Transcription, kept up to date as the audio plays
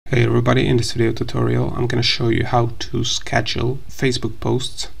Hey everybody, in this video tutorial I'm going to show you how to schedule Facebook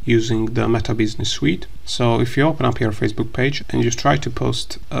posts using the Meta Business Suite. So if you open up your Facebook page and you try to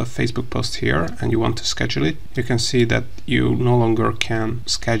post a Facebook post here and you want to schedule it, you can see that you no longer can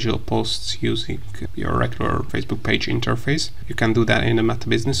schedule posts using your regular Facebook page interface. You can do that in the Meta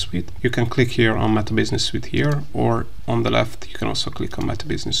Business Suite. You can click here on Meta Business Suite here, or on the left you can also click on Meta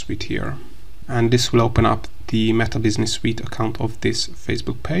Business Suite here. And this will open up the Meta Business Suite account of this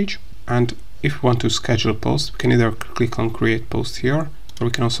Facebook page. And if we want to schedule a post, we can either click on Create Post here, or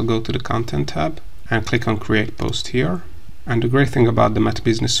we can also go to the Content tab and click on Create Post here. And the great thing about the Meta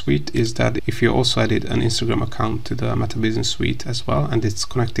Business Suite is that if you also added an Instagram account to the Meta Business Suite as well, and it's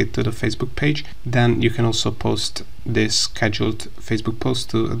connected to the Facebook page, then you can also post this scheduled Facebook post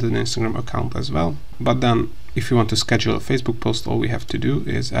to the Instagram account as well. But then if you want to schedule a Facebook post, all we have to do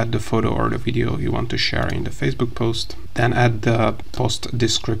is add the photo or the video you want to share in the Facebook post, then add the post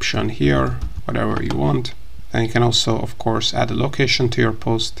description here, whatever you want. And you can also, of course, add a location to your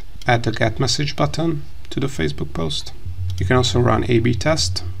post, add the get message button to the Facebook post. You can also run A/B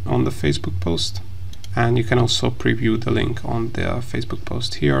test on the Facebook post, and you can also preview the link on the Facebook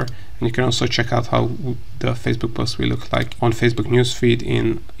post here. And you can also check out how the Facebook post will look like on Facebook newsfeed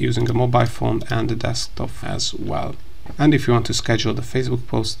in using a mobile phone and the desktop as well. And if you want to schedule the Facebook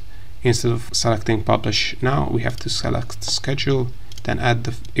post, instead of selecting publish now, we have to select schedule, then add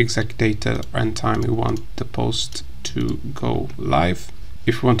the exact date and time we want the post to go live.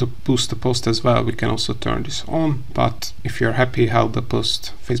 If we want to boost the post as well, we can also turn this on. But if you're happy how the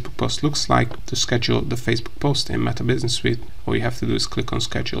Facebook post looks like, to schedule the Facebook post in Meta Business Suite, all you have to do is click on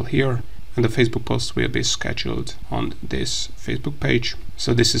schedule here, and the Facebook post will be scheduled on this Facebook page.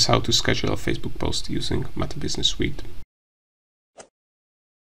 So this is how to schedule a Facebook post using Meta Business Suite.